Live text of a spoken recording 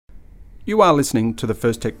You are listening to the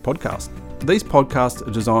First Tech Podcast. These podcasts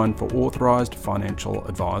are designed for authorised financial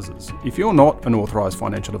advisors. If you're not an authorised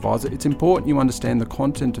financial advisor, it's important you understand the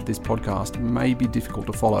content of this podcast may be difficult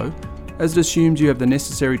to follow, as it assumes you have the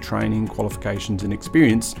necessary training, qualifications and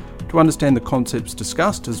experience to understand the concepts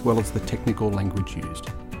discussed as well as the technical language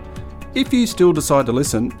used. If you still decide to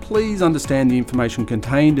listen, please understand the information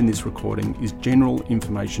contained in this recording is general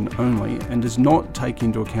information only and does not take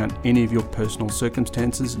into account any of your personal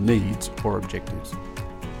circumstances, needs or objectives.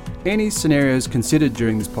 Any scenarios considered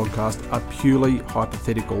during this podcast are purely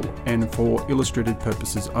hypothetical and for illustrative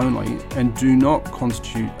purposes only and do not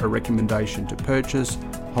constitute a recommendation to purchase,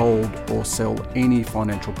 hold or sell any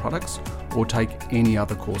financial products or take any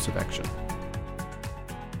other course of action.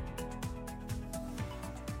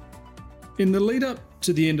 In the lead up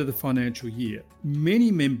to the end of the financial year, many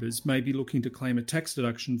members may be looking to claim a tax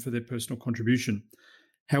deduction for their personal contribution.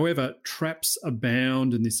 However, traps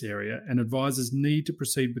abound in this area and advisors need to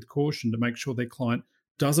proceed with caution to make sure their client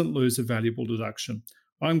doesn't lose a valuable deduction.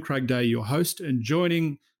 I'm Craig Day, your host, and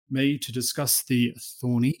joining me to discuss the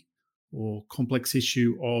thorny or complex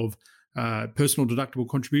issue of personal deductible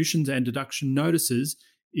contributions and deduction notices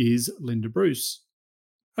is Linda Bruce.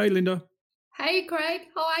 Hey, Linda. Hey, Craig.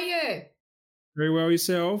 How are you? Very well,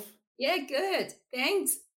 yourself? Yeah, good.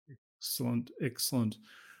 Thanks. Excellent.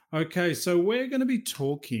 Okay, so we're going to be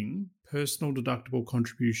talking personal deductible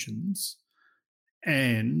contributions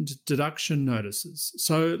and deduction notices.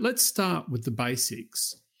 So let's start with the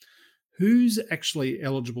basics. Who's actually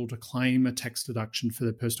eligible to claim a tax deduction for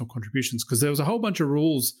their personal contributions? Because there was a whole bunch of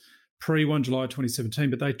rules pre-1 July 2017,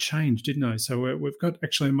 but they changed, didn't they? So we've got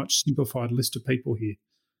actually a much simplified list of people here.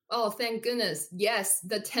 Oh, thank goodness. Yes,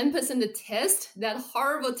 the 10% test, that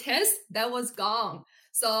horrible test, that was gone.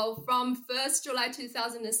 So from 1st July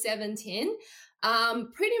 2017,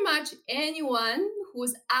 pretty much anyone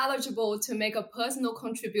who's eligible to make a personal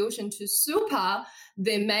contribution to super,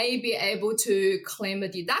 they may be able to claim a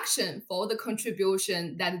deduction for the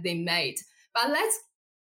contribution that they made. But let's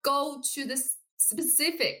go to the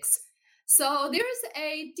specifics. So there's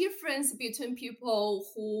a difference between people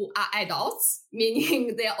who are adults,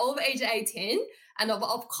 meaning they're over age 18, and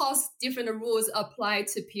of course, different rules apply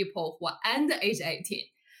to people who are under age 18.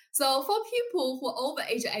 So for people who are over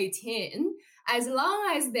age 18, as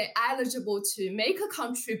long as they're eligible to make a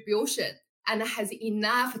contribution and has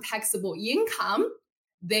enough taxable income,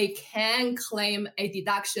 they can claim a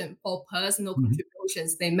deduction for personal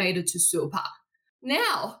contributions they made to super.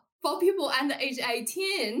 Now, for people under age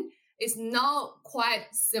 18, it's not quite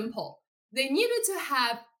simple. They needed to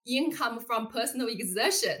have income from personal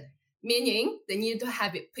exertion, meaning they need to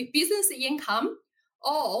have business income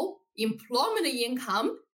or employment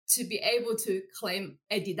income to be able to claim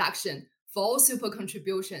a deduction for super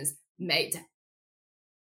contributions made.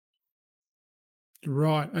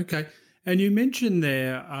 Right, okay. And you mentioned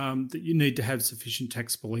there that you need to have sufficient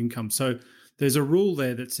taxable income. So there's a rule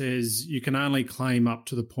there that says you can only claim up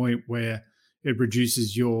to the point where it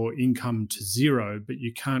reduces your income to zero, but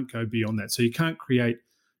you can't go beyond that. So you can't create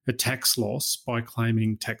a tax loss by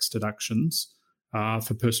claiming tax deductions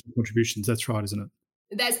for personal contributions. That's right, isn't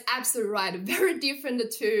it? That's absolutely right. Very different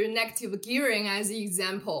to negative gearing as an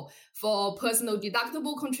example. For personal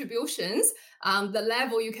deductible contributions, the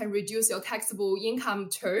level you can reduce your taxable income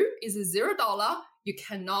to is $0. You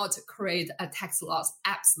cannot create a tax loss.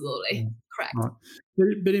 Absolutely correct. Right.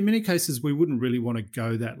 But in many cases, we wouldn't really want to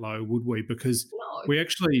go that low, would we? Because we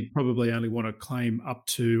actually probably only want to claim up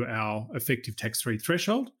to our effective tax-free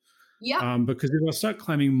threshold. Yeah. Because if I start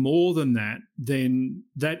claiming more than that, then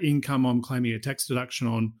that income I'm claiming a tax deduction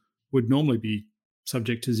on would normally be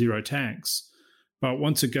subject to zero tax. But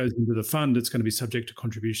once it goes into the fund, it's going to be subject to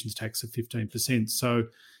contributions tax of 15%. So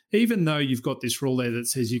even though you've got this rule there that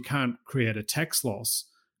says you can't create a tax loss,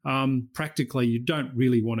 practically you don't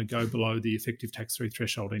really want to go below the effective tax-free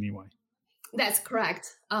threshold anyway. That's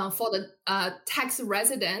correct. For the tax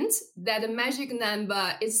resident, that magic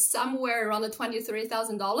number is somewhere around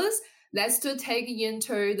 $23,000. That's to take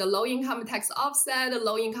into the low income tax offset, the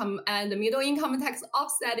low income and the middle income tax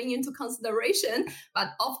offsetting into consideration. But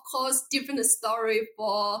of course, different story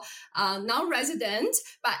for non-resident,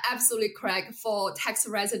 but absolutely correct. For tax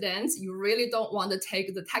residents, you really don't want to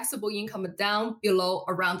take the taxable income down below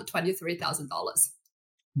around $23,000.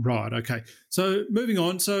 Right, okay. So moving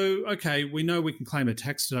on. So, okay, we know we can claim a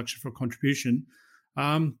tax deduction for a contribution.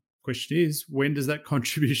 Question is, when does that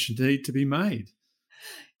contribution need to be made?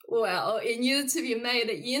 Well, it needs to be made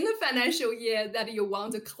in the financial year that you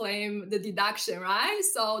want to claim the deduction, right?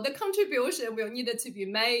 So the contribution will need to be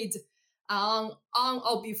made on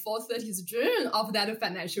or before 30th June of that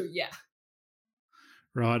financial year.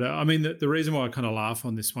 Right. I mean, the reason why I kind of laugh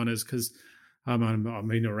on this one is because I've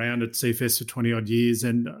been around at CFS for 20 odd years,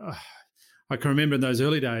 and I can remember in those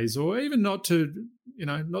early days, or even not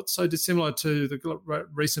so dissimilar to the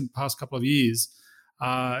recent past couple of years,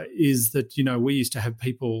 is that, we used to have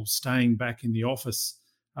people staying back in the office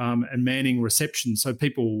and manning reception. So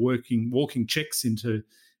people walking checks into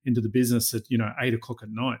the business at, 8 o'clock at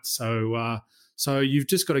night. So you've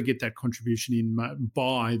just got to get that contribution in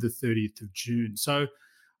by the 30th of June. So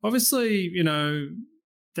obviously,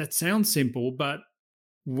 that sounds simple, but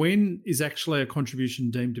when is actually a contribution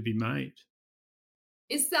deemed to be made?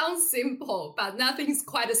 It sounds simple, but nothing's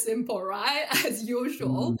quite as simple, right? As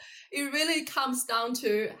usual. It really comes down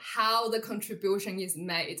to how the contribution is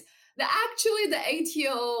made. Actually, the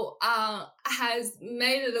ATO has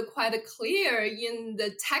made it quite clear in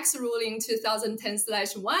the tax ruling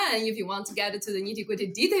 2010/1, if you want to get into the nitty-gritty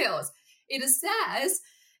details. It says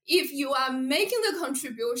if you are making the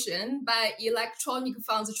contribution by electronic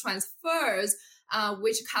funds transfers,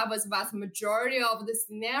 which covers vast majority of the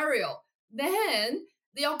scenario, then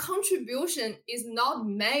your contribution is not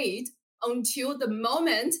made until the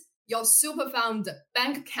moment your super fund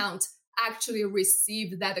bank account actually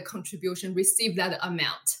receive that contribution, receive that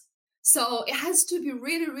amount. So it has to be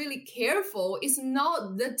really, really careful. It's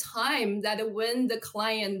not the time that when the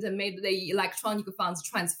client made the electronic funds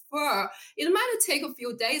transfer, it might take a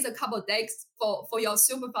few days, a couple of days for your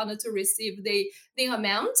super fund to receive the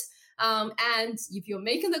amount. And if you're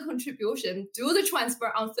making the contribution, do the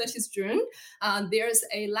transfer on 30th June, there's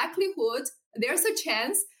a likelihood, there's a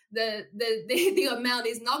chance the amount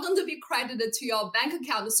is not going to be credited to your bank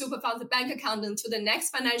account, the super fund's bank account, until the next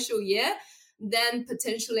financial year. Then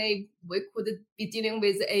potentially we could be dealing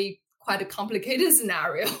with quite a complicated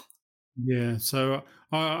scenario. Yeah, so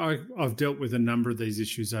I've dealt with a number of these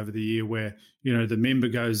issues over the year where, the member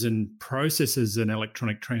goes and processes an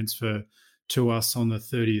electronic transfer to us on the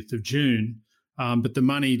 30th of June, but the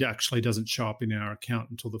money actually doesn't show up in our account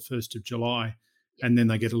until the 1st of July. And then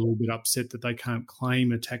they get a little bit upset that they can't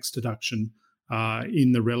claim a tax deduction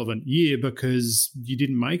in the relevant year because you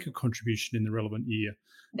didn't make a contribution in the relevant year.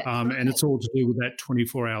 Right. And it's all to do with that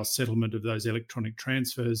 24-hour settlement of those electronic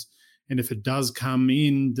transfers. And if it does come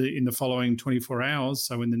in the following 24 hours,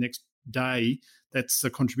 so in the next day, that's the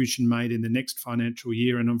contribution made in the next financial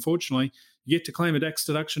year. And unfortunately, you get to claim a tax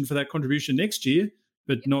deduction for that contribution next year,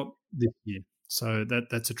 but not this year. So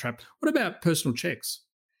that's a trap. What about personal checks?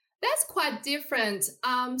 That's quite different.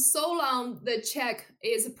 So long the check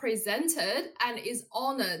is presented and is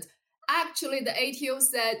honored. Actually, the ATO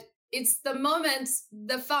said it's the moment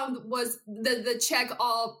the fund was the check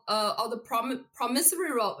or the promissory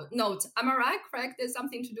note. Am I right? Correct? There's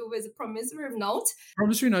something to do with promissory note.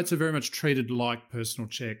 Promissory notes are very much treated like personal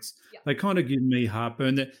checks. Yep. They kind of give me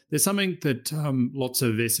heartburn. There's something that lots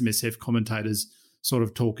of SMSF commentators sort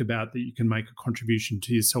of talk about, that you can make a contribution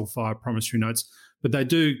to yourself via promissory notes, but they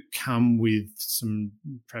do come with some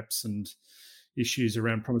traps and issues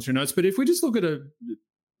around promissory notes. But if we just look at a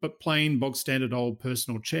plain bog standard old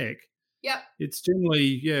personal check, it's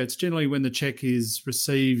generally when the check is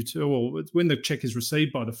received, or when the check is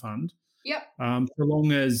received by the fund. So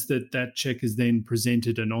long as that check is then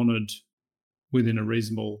presented and honoured within a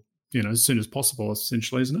reasonable, as soon as possible,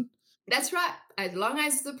 essentially, isn't it? That's right. As long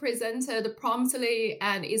as it's presented promptly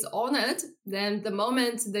and is honoured, then the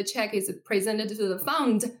moment the check is presented to the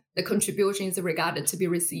fund, the contribution is regarded to be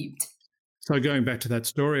received. So going back to that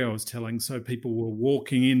story I was telling, so people were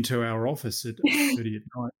walking into our office at 8:30 at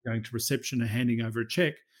night, going to reception and handing over a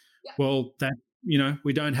check. Well, that,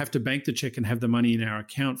 we don't have to bank the check and have the money in our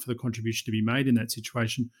account for the contribution to be made in that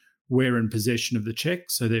situation. We're in possession of the check,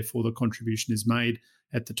 so therefore the contribution is made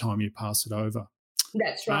at the time you pass it over.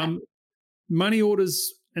 That's right. Money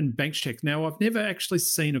orders and bank checks. Now, I've never actually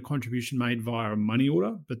seen a contribution made via a money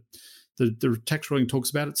order, but the tax ruling talks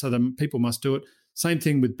about it, so the people must do it. Same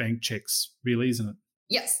thing with bank checks, really, isn't it?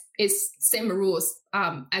 Yes, it's same rules.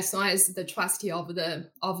 As long as the trustee of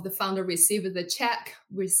the fund receive the check,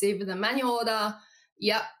 receive the money order,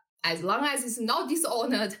 as long as it's not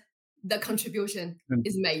dishonored, the contribution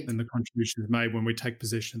is made. And the contribution is made when we take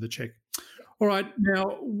possession of the check. All right.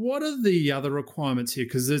 Now, what are the other requirements here?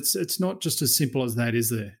 Because it's not just as simple as that,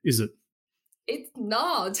 is it? It's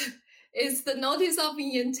not. It's the notice of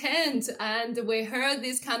intent. And we heard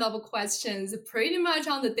these kind of questions pretty much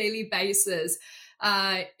on the daily basis.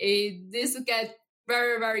 This gets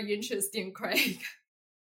very, very interesting, Craig.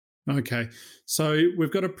 Okay. So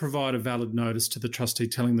we've got to provide a valid notice to the trustee,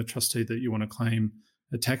 telling the trustee that you want to claim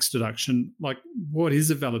a tax deduction. Like, what is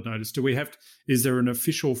a valid notice? Is there an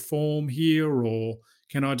official form here, or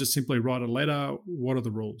can I just simply write a letter? What are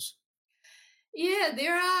the rules? Yeah,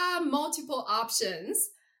 there are multiple options.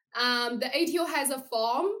 The ATO has a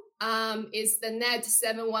form. It's the NET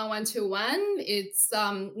 71121. It's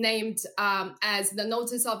named as the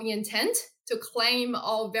Notice of Intent to Claim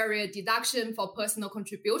all various deduction for personal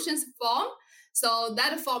contributions form. So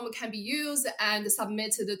that form can be used and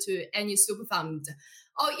submitted to any super fund.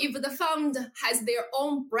 Or if the fund has their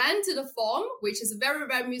own branded form, which is very,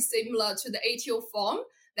 very similar to the ATO form,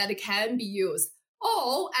 that can be used.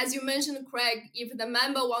 Or, as you mentioned, Craig, if the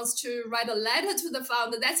member wants to write a letter to the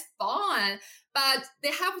fund, that's fine. But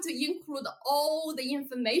they have to include all the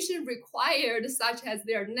information required, such as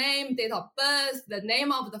their name, date of birth, the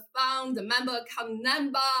name of the fund, the member account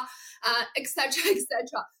number, etc.,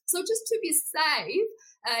 etc. So just to be safe,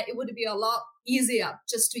 it would be a lot easier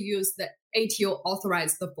just to use the ATO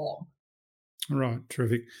authorized form. Right,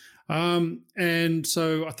 terrific. And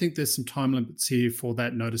so I think there's some time limits here for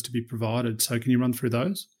that notice to be provided. So can you run through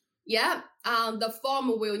those? Yeah, the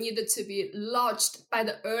form will need to be lodged by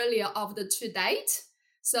the earlier of the due date.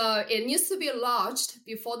 So it needs to be lodged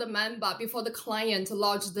before the client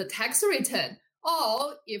lodges the tax return.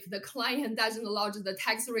 Or if the client doesn't lodge the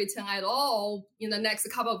tax return at all in the next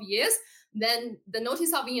couple of years, then the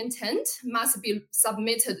notice of intent must be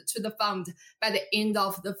submitted to the fund by the end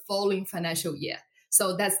of the following financial year.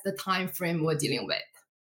 So that's the time frame we're dealing with.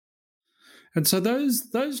 And so those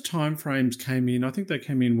timeframes came in, I think they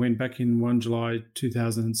came in back in 1 July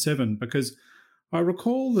 2007, because I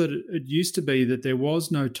recall that it used to be that there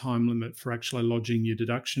was no time limit for actually lodging your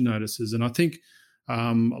deduction notices. And I think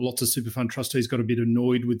lots of super fund trustees got a bit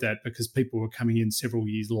annoyed with that because people were coming in several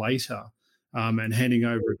years later and handing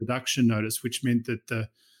over a deduction notice, which meant that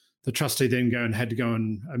the trustee then had to go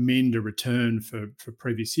and amend a return for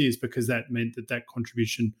previous years, because that meant that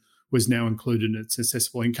contribution was now included in its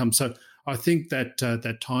assessable income. So I think that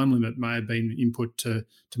that time limit may have been input to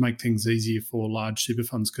make things easier for large super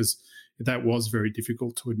funds, because that was very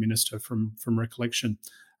difficult to administer from recollection.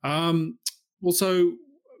 Also,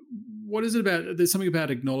 what is it about? There's something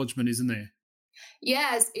about acknowledgement, isn't there?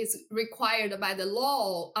 Yes, it's required by the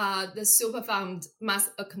law. The super fund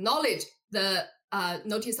must acknowledge the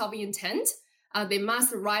notice of intent. They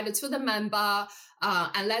must write to the member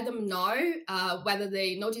and let them know whether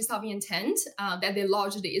the notice of intent that they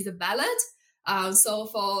lodged is valid. So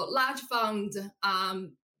for large fund,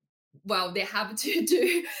 they have to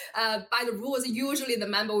do, by the rules, usually the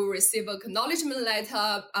member will receive an acknowledgement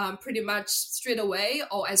letter pretty much straight away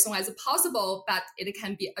or as soon as possible, but it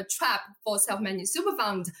can be a trap for self-managed super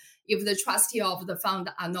fund if the trustee of the fund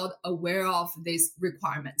are not aware of this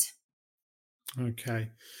requirement. Okay.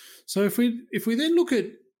 So if we then look at,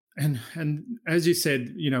 and as you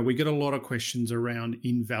said, we get a lot of questions around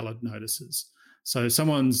invalid notices. So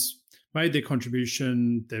someone's made their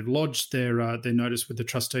contribution, they've lodged their notice with the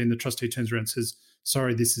trustee, and the trustee turns around and says,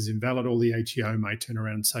 sorry, this is invalid. Or the ATO may turn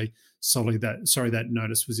around and say, sorry, that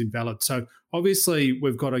notice was invalid. So obviously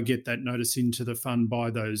we've got to get that notice into the fund by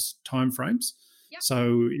those timeframes. Yep.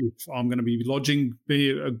 So if I'm going to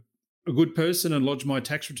be a good person and lodge my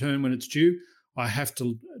tax return when it's due, I have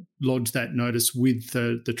to lodge that notice with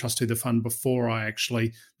the trustee of the fund before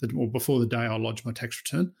the day I lodge my tax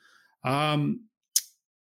return.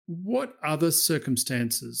 What other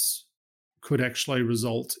circumstances could actually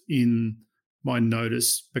result in my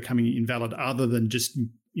notice becoming invalid other than just,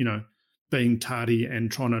 being tardy and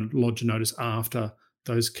trying to lodge a notice after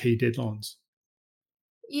those key deadlines?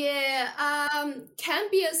 Yeah, can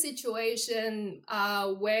be a situation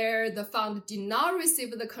where the fund did not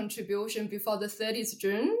receive the contribution before the 30th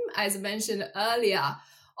June, as mentioned earlier,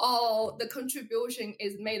 or the contribution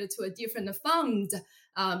is made to a different fund,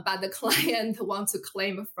 but the client wants to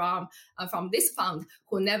claim from this fund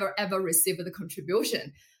who never ever received the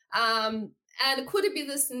contribution. And could it be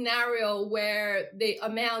the scenario where the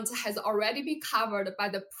amount has already been covered by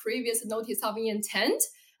the previous notice of intent?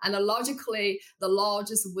 And logically, the law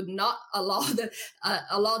just would not allow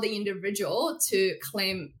the individual to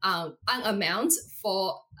claim an amount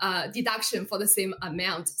for deduction for the same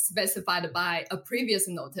amount specified by a previous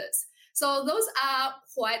notice. So those are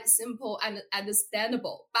quite simple and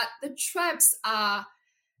understandable. But the traps are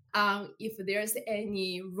if there's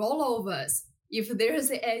any rollovers, if there's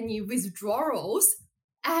any withdrawals,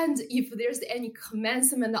 and if there's any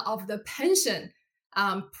commencement of the pension.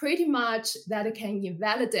 Pretty much that can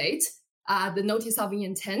invalidate the notice of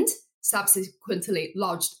intent subsequently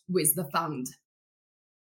lodged with the fund.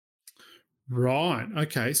 Right.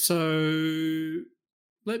 Okay. So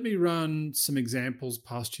let me run some examples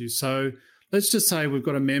past you. So let's just say we've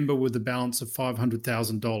got a member with a balance of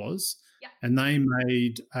 $500,000 and they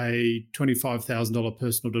made a $25,000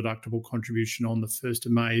 personal deductible contribution on the 1st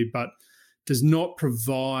of May, but does not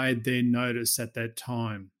provide their notice at that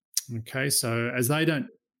time. Okay, so as they don't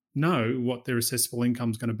know what their assessable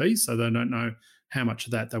income is going to be, so they don't know how much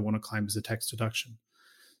of that they want to claim as a tax deduction.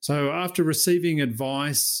 So after receiving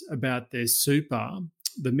advice about their super,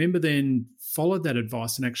 the member then followed that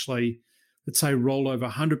advice and actually, let's say, roll over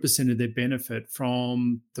 100% of their benefit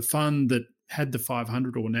from the fund that had the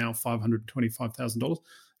 $500 or now $525,000,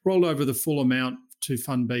 rolled over the full amount to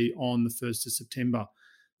Fund B on the 1st of September.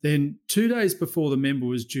 Then 2 days before the member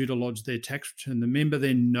was due to lodge their tax return, the member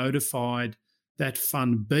then notified that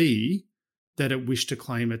Fund B that it wished to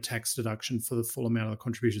claim a tax deduction for the full amount of the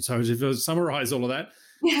contribution. So if I summarise all of that,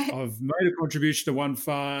 I've made a contribution to one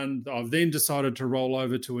fund, I've then decided to roll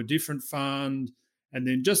over to a different fund, and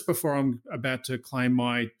then just before I'm about to claim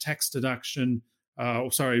my tax deduction,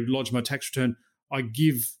 lodge my tax return, I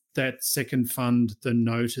give that second fund the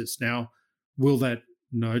notice. Now, will that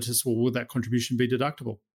notice or will that contribution be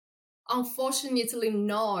deductible? Unfortunately,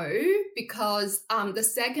 no, because the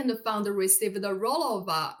second fund received a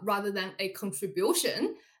rollover rather than a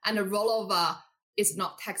contribution, and a rollover is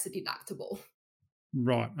not tax deductible.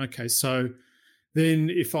 Right. Okay. So then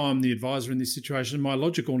if I'm the advisor in this situation, my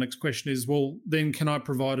logical next question is, well, then can I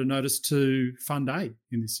provide a notice to Fund A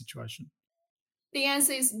in this situation? The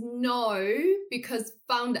answer is no, because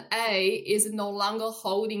Fund A is no longer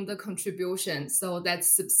holding the contribution. So that's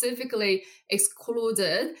specifically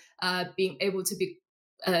excluded being able to be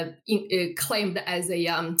claimed as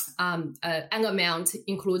an amount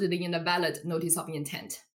included in a valid notice of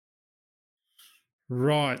intent.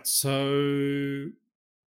 Right. So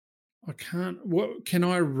I can't. Can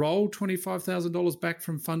I roll $25,000 back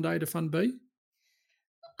from Fund A to Fund B?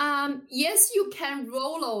 Yes, you can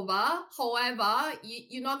roll over. However,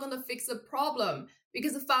 you're not going to fix the problem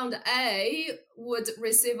because Fund A would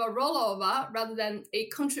receive a rollover rather than a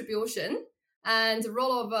contribution, and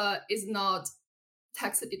rollover is not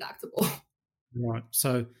tax deductible. Right.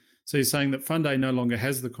 So you're saying that Fund A no longer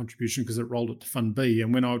has the contribution because it rolled it to Fund B,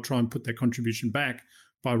 and when I try and put that contribution back,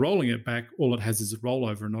 by rolling it back, all it has is a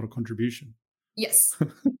rollover and not a contribution. Yes.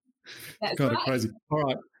 That's kind right. of crazy. All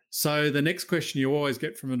right. So the next question you always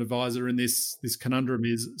get from an advisor in this conundrum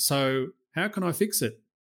is, so how can I fix it?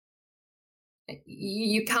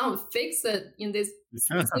 You can't fix it in this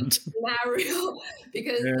scenario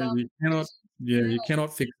because you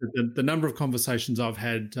cannot fix it. The number of conversations I've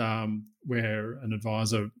had where an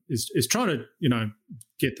advisor is trying to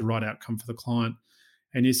get the right outcome for the client,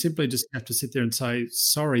 and you simply just have to sit there and say,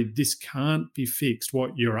 sorry, this can't be fixed.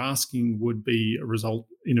 What you're asking would be a result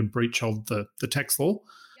in a breach of the tax law.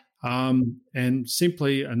 And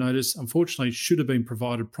simply a notice, unfortunately, should have been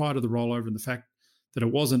provided prior to the rollover, and the fact that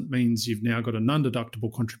it wasn't means you've now got a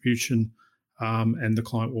non-deductible contribution and the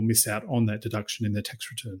client will miss out on that deduction in their tax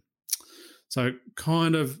return. So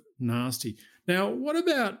kind of nasty. Now, what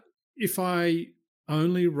about if I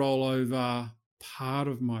only roll over part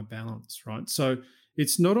of my balance, right? So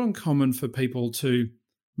it's not uncommon for people to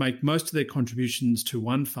make most of their contributions to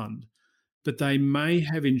one fund, but they may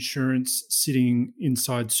have insurance sitting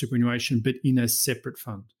inside superannuation, but in a separate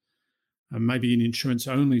fund, maybe an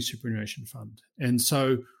insurance-only superannuation fund. And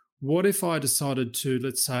so what if I decided to,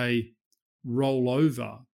 let's say, roll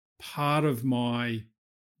over part of my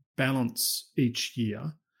balance each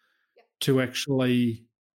year to actually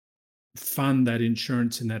fund that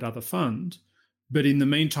insurance in that other fund, but in the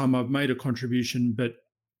meantime, I've made a contribution, but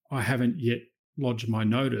I haven't yet lodged my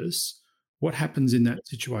notice? What happens in that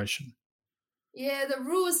situation? Yeah, the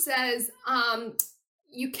rule says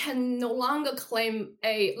you can no longer claim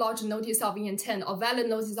a lodged notice of intent or valid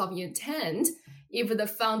notice of intent if the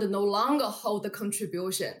fund no longer hold the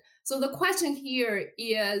contribution. So the question here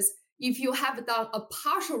is, if you have done a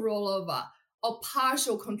partial rollover or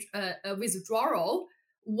partial withdrawal,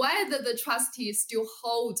 whether the trustee still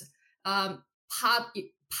hold part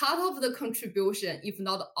of the contribution, if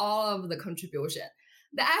not all of the contribution.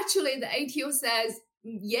 Actually, the ATO says,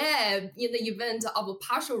 yeah, in the event of a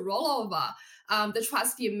partial rollover, the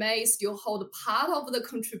trustee may still hold part of the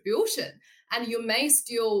contribution, and you may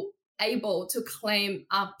still able to claim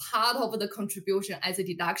part of the contribution as a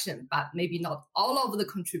deduction, but maybe not all of the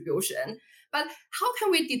contribution. But how can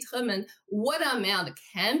we determine what amount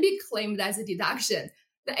can be claimed as a deduction?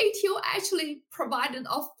 The ATO actually provided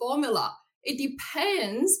a formula. It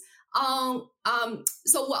depends on,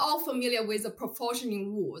 so we're all familiar with the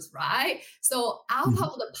proportioning rules, right? So out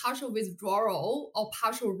of the partial withdrawal or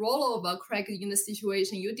partial rollover, Craig, in the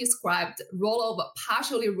situation you described,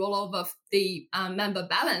 partially rollover the member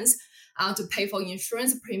balance to pay for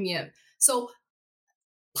insurance premium. So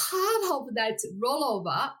part of that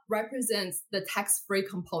rollover represents the tax-free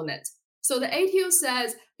component. So the ATO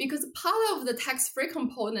says because part of the tax-free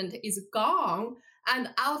component is gone, and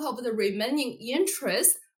out of the remaining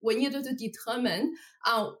interest, we need to determine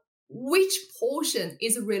which portion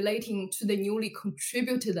is relating to the newly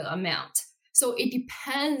contributed amount. So it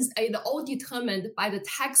depends, it's all determined by the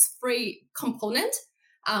tax-free component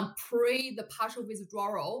pre the partial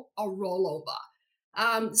withdrawal or rollover.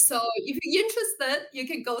 So if you're interested, you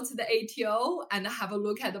can go to the ATO and have a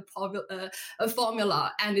look at the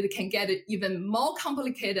formula, and it can get even more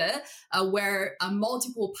complicated where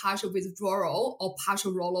multiple partial withdrawal or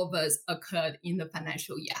partial rollovers occurred in the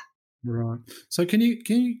financial year. Right. So can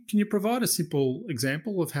you provide a simple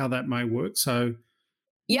example of how that may work? So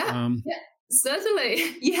yeah.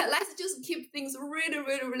 Certainly. Yeah, let's just keep things really,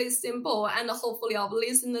 really, really simple, and hopefully our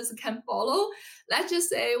listeners can follow. Let's just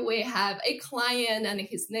say we have a client and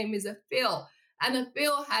his name is Phil. And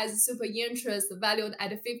Phil has super interest valued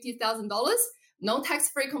at $50,000, no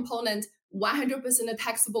tax-free component, 100%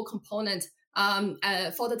 taxable component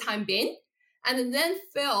for the time being. And then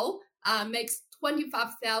Phil makes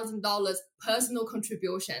 $25,000 personal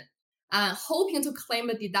contribution, hoping to claim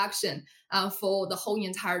a deduction for the whole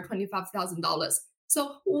entire $25,000.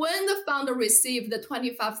 So when the founder received the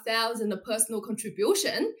 $25,000 personal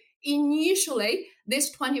contribution, initially this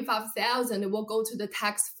 $25,000 will go to the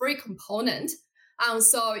tax-free component.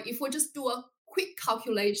 So if we just do a quick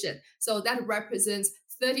calculation, so that represents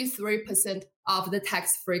 33% of the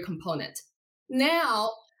tax-free component.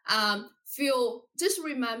 Now, Phil, just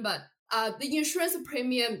remember, the insurance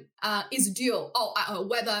premium is due, or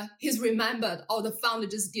whether he's remembered or the founder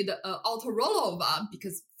just did auto rollover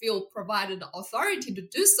because Phil provided the authority to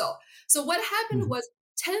do so. So what happened was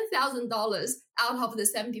 $10,000 out of the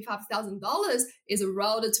 $75,000 is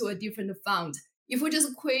rolled to a different fund. If we just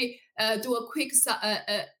do a quick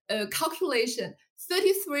calculation,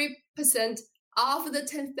 33% of the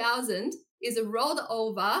 $10,000 is rolled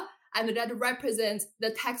over, and that represents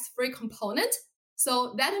the tax-free component.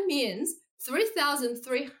 So that means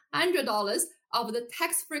 $3,300 of the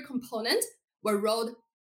tax-free component were rolled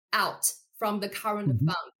out from the current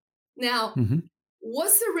fund. Now,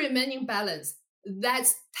 what's the remaining balance?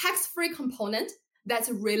 That's tax-free component that's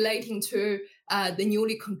relating to the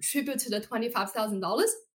newly contributed $25,000.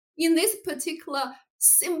 In this particular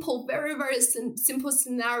simple, very, very simple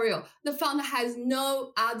scenario, the fund has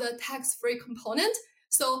no other tax-free component.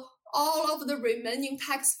 So all of the remaining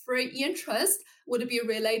tax-free interest would be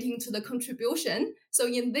relating to the contribution. So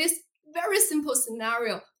in this very simple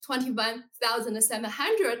scenario,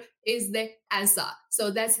 $21,700 is the answer. So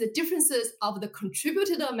that's the differences of the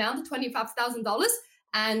contributed amount, $25,000,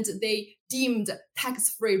 and the deemed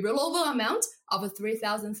tax-free rollover amount of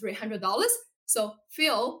 $3,300. So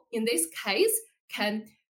Phil, in this case, can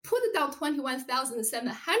put down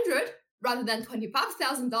 $21,700 rather than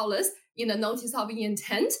 $25,000 in a notice of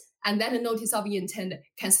intent, and then a notice of intent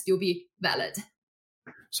can still be valid.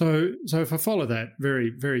 So if I follow that very,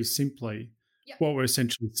 very simply, what we're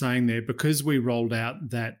essentially saying there, because we rolled out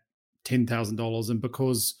that $10,000 and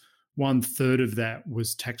because 1/3 of that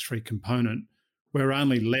was tax-free component, we're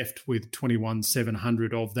only left with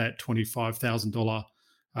 $21,700 of that $25,000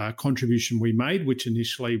 contribution we made, which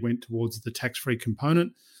initially went towards the tax-free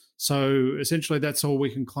component. So essentially that's all we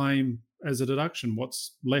can claim as a deduction.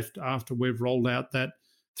 What's left after we've rolled out that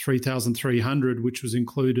 $3,300, which was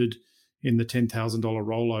included in the $10,000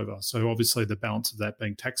 rollover. So obviously the balance of that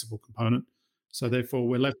being taxable component. So therefore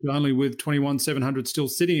we're left only with $21,700 still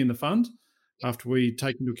sitting in the fund after we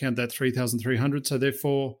take into account that $3,300. So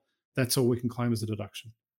therefore that's all we can claim as a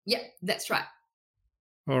deduction. Yeah, that's right.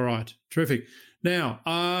 All right, terrific. Now,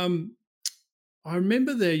 I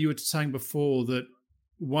remember there you were saying before that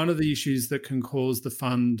one of the issues that can cause the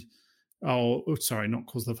fund,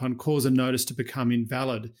 cause a notice to become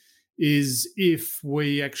invalid is if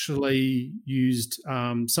we actually used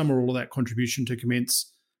some or all of that contribution to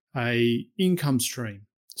commence a income stream.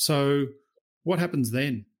 So what happens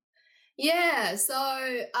then? Yeah, so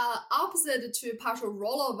opposite to partial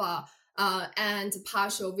rollover and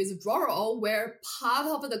partial withdrawal, where part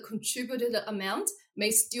of the contributed amount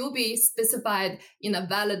may still be specified in a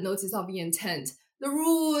valid notice of intent, the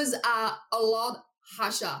rules are a lot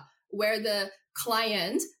harsher, where the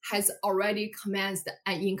client has already commenced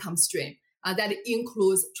an income stream that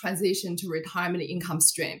includes transition to retirement income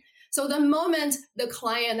stream. So the moment the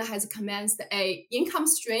client has commenced a income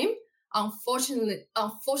stream, unfortunately,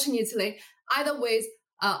 either with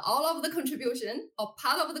all of the contribution or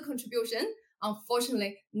part of the contribution,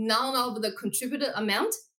 unfortunately, none of the contributed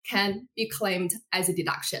amount can be claimed as a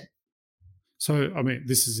deduction. So, I mean,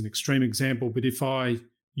 this is an extreme example, but if I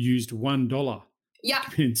used $1 yeah,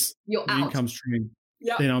 against you're the out. income stream,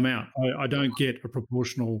 Yeah. then I'm out. I don't get a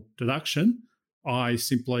proportional deduction. I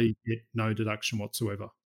simply get no deduction whatsoever.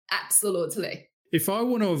 Absolutely. If I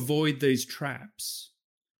want to avoid these traps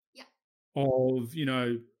Yeah. of,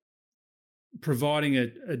 providing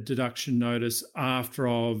a deduction notice after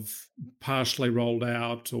I've partially rolled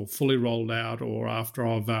out or fully rolled out, or after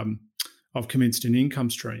I've commenced an income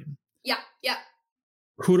stream, Yeah.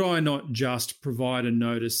 could I not just provide a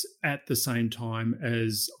notice at the same time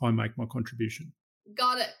as I make my contribution?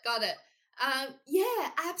 Got it. Yeah,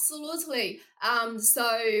 absolutely.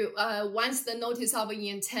 So once the notice of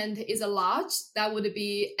intent is lodged, that would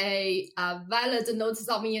be a valid notice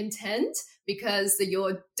of intent because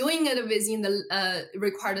you're doing it within the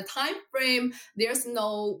required time frame. There's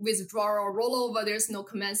no withdrawal or rollover. There's no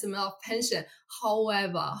commencement of pension.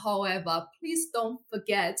 However, please don't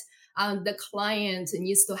forget the client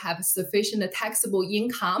needs to have sufficient taxable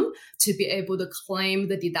income to be able to claim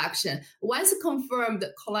the deduction. Once confirmed,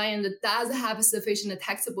 the client does have sufficient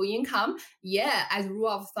taxable income, as rule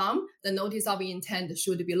of thumb, the notice of intent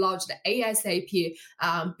should be lodged ASAP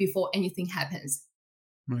before anything happens.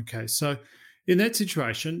 Okay, so in that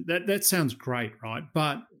situation, that sounds great, right?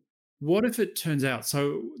 But what if it turns out,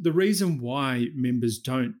 so the reason why members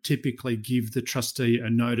don't typically give the trustee a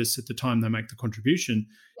notice at the time they make the contribution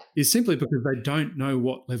is simply because they don't know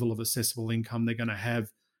what level of assessable income they're going to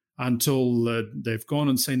have until they've gone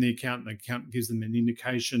and seen the accountant. The accountant gives them an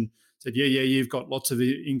indication, said, you've got lots of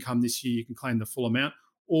income this year, you can claim the full amount.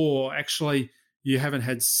 Or actually, you haven't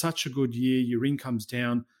had such a good year, your income's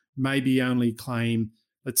down, maybe only claim,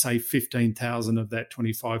 let's say, $15,000 of that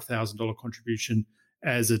 $25,000 contribution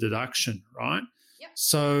as a deduction, right? Yep.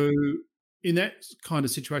 So in that kind of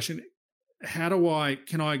situation, can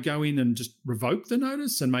I go in and just revoke the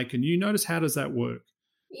notice and make a new notice? How does that work?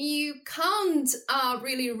 You can't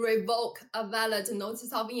really revoke a valid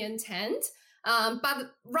notice of intent,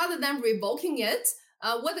 but rather than revoking it,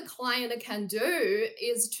 what the client can do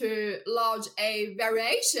is to lodge a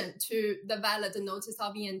variation to the valid notice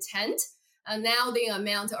of intent. And now the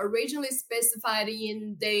amount originally specified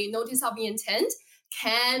in the notice of intent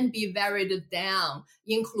can be varied down,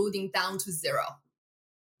 including down to zero.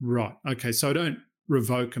 Right. Okay. So I don't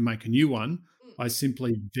revoke and make a new one. I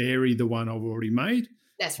simply vary the one I've already made.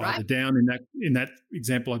 That's right. Either down in that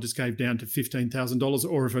example I just gave down to $15,000,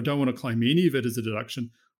 or if I don't want to claim any of it as a deduction,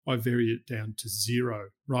 I vary it down to zero.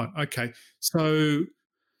 Right. Okay. So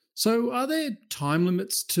are there time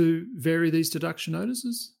limits to vary these deduction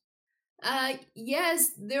notices?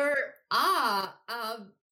 Yes, there are.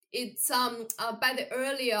 It's by the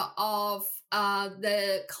earlier of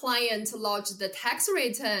the client lodge the tax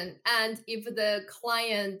return, and if the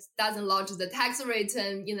client doesn't lodge the tax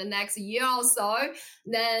return in the next year or so,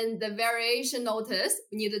 then the variation notice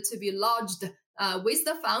needed to be lodged with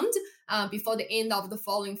the fund before the end of the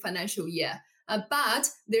following financial year. But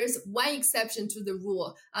there's one exception to the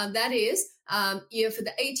rule. That is, if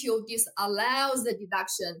the ATO disallows the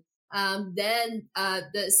deduction, then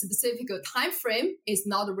the specific time frame is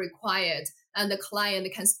not required, and the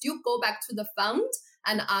client can still go back to the fund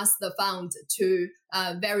and ask the fund to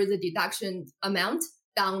vary the deduction amount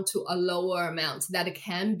down to a lower amount that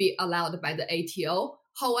can be allowed by the ATO.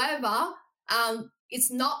 However,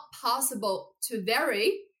 it's not possible to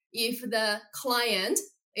vary if the client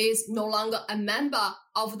is no longer a member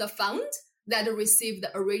of the fund that received the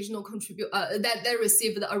original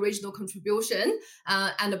contribution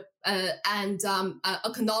and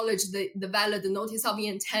acknowledge the valid notice of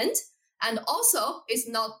intent. And also, it's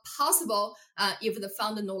not possible if the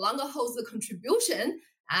fund no longer holds the contribution.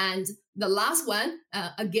 And the last one,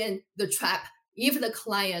 again, the trap. If the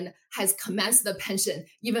client has commenced the pension,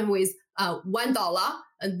 even with $1,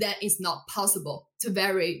 then it's not possible to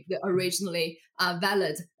vary the originally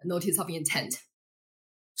valid notice of intent.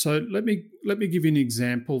 So let me give you an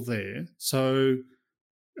example there. So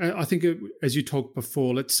I think as you talked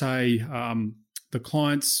before, let's say the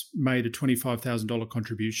client's made a $25,000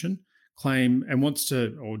 contribution claim and wants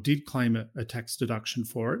to or did claim a tax deduction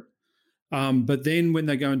for it. But then when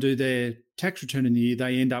they go and do their tax return in the year,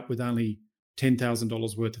 they end up with only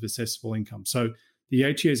 $10,000 worth of assessable income. So the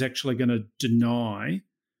ATO is actually going to deny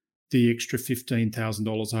the extra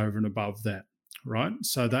 $15,000 over and above that, right?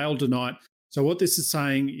 So they'll deny it. So what this is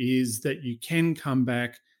saying is that you can come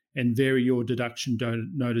back and vary your deduction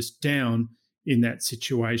notice down in that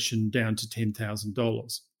situation down to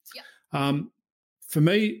 $10,000. Yeah. For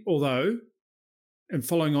me, although, and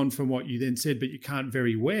following on from what you then said, but you can't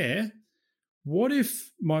vary where, what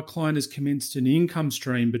if my client has commenced an income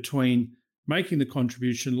stream between making the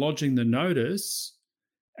contribution, lodging the notice,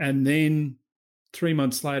 and then 3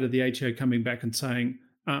 months later the ATO coming back and saying,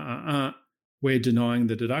 we're denying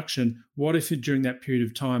the deduction. What if during that period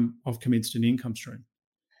of time I've commenced an income stream?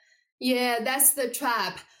 Yeah, that's the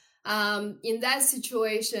trap. In that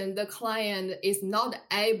situation, the client is not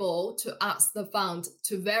able to ask the fund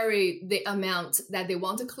to vary the amount that they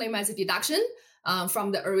want to claim as a deduction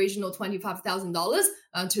from the original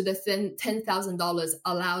 $25,000 to the $10,000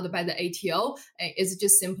 allowed by the ATO. It's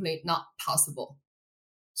just simply not possible.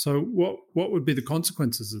 So what would be the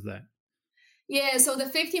consequences of that? Yeah, so the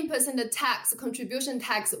 15% contribution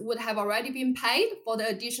tax would have already been paid for the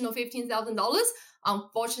additional $15,000.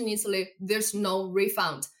 Unfortunately, there's no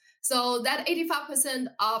refund. So that 85%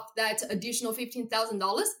 of that additional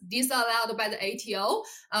 $15,000 disallowed by the ATO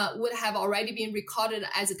would have already been recorded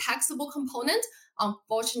as a taxable component.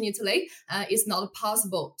 Unfortunately, it's not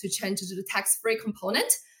possible to change to the tax-free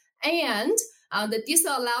component. And the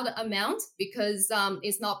disallowed amount, because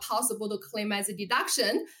it's not possible to claim as a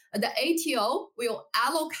deduction, the ATO will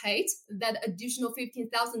allocate that additional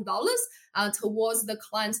 $15,000 towards the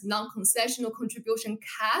client's non-concessional contribution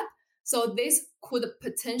cap. So this could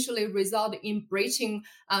potentially result in breaching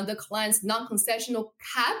the client's non-concessional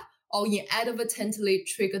cap, or inadvertently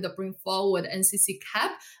trigger the bring forward NCC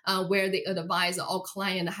cap, where the advisor or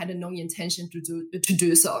client had no intention to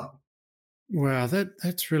do so. Wow,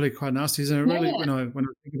 that's really quite nasty, isn't it? Really, Yeah. when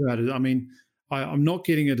I think about it, I mean, I'm not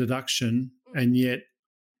getting a deduction, and yet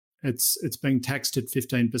it's being taxed at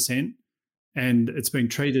 15%, and it's being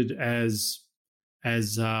treated as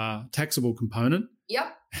a taxable component.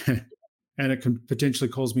 Yep. And it can potentially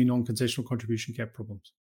cause me non-concessional contribution cap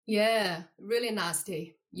problems. Yeah, really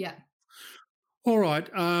nasty. Yeah. All right.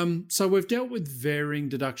 So we've dealt with varying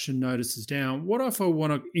deduction notices down. What if I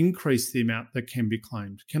want to increase the amount that can be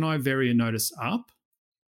claimed? Can I vary a notice up?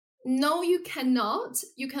 No, you cannot.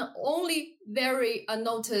 You can only vary a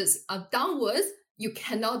notice downwards. You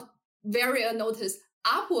cannot vary a notice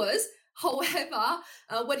upwards. However,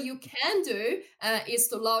 what you can do is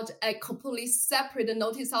to lodge a completely separate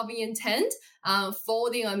notice of intent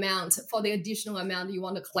for the additional amount you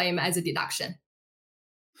want to claim as a deduction.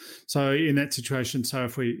 So in that situation, so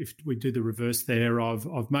if we do the reverse there,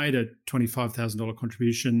 I've made a $25,000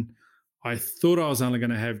 contribution. I thought I was only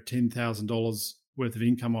going to have $10,000 worth of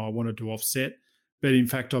income I wanted to offset, but in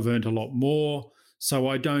fact I've earned a lot more. So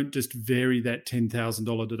I don't just vary that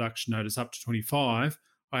 $10,000 deduction notice up to 25.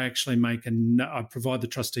 I actually I provide the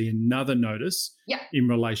trustee another notice in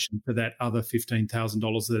relation to that other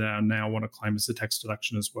 $15,000 that I now want to claim as a tax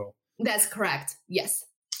deduction as well. That's correct. Yes.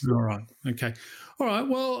 All right. Okay. All right.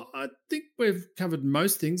 Well, I think we've covered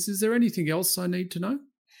most things. Is there anything else I need to know?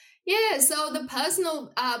 Yeah, so the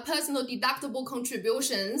personal deductible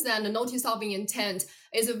contributions and the notice of intent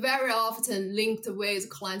is very often linked with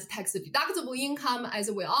client's tax deductible income,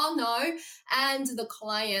 as we all know, and the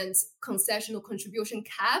client's concessional contribution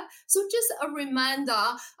cap. So just a reminder,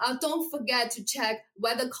 don't forget to check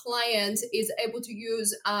whether client is able to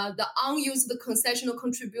use the unused concessional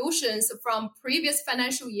contributions from previous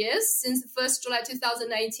financial years since 1st July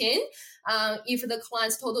 2018. If the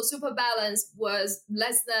client's total super balance was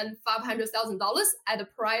less than $500,000 at the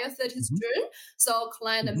prior 30th June, so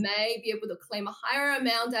client may be able to claim a higher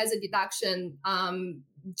amount as a deduction.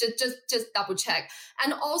 Just double check.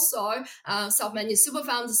 And also self-managed super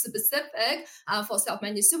funds specific, for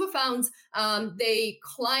self-managed super funds, the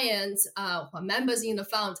clients who are members in the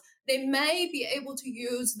fund, they may be able to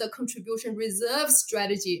use the contribution reserve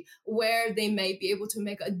strategy, where they may be able to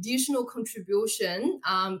make additional contribution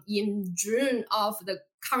in June of the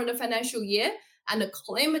current financial year and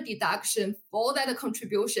claim a deduction for that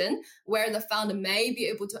contribution, where the fund may be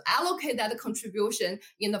able to allocate that contribution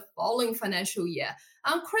in the following financial year.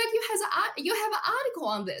 Craig, you have an article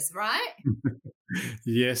on this, right?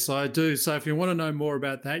 Yes, I do. So if you want to know more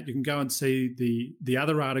about that, you can go and see the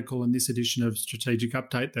other article in this edition of Strategic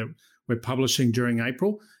Update that we're publishing during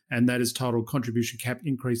April, and that is titled Contribution Cap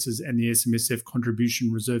Increases and the SMSF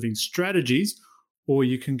Contribution Reserving Strategies, or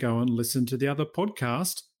you can go and listen to the other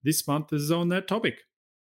podcast this month is on that topic.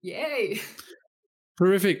 Yay.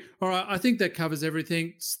 Terrific. All right, I think that covers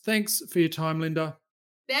everything. Thanks for your time, Linda.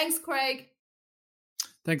 Thanks, Craig.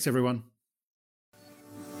 Thanks, everyone.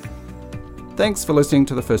 Thanks for listening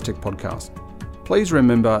to the First Tech Podcast. Please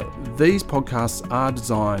remember, these podcasts are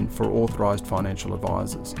designed for authorised financial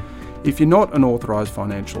advisors. If you're not an authorised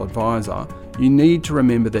financial advisor, you need to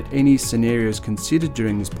remember that any scenarios considered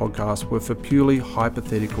during this podcast were for purely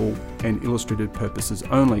hypothetical and illustrative purposes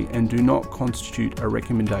only, and do not constitute a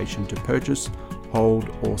recommendation to purchase, hold,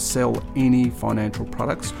 or sell any financial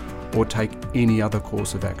products or take any other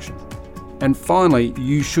course of action. And finally,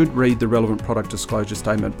 you should read the relevant product disclosure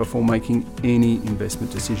statement before making any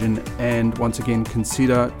investment decision, and once again,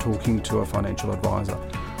 consider talking to a financial advisor.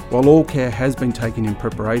 While all care has been taken in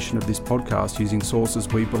preparation of this podcast using sources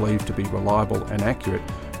we believe to be reliable and accurate,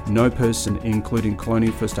 no person, including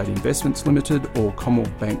Colonial First State Investments Limited or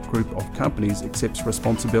Commonwealth Bank Group of Companies, accepts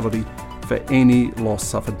responsibility for any loss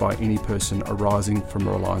suffered by any person arising from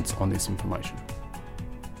reliance on this information.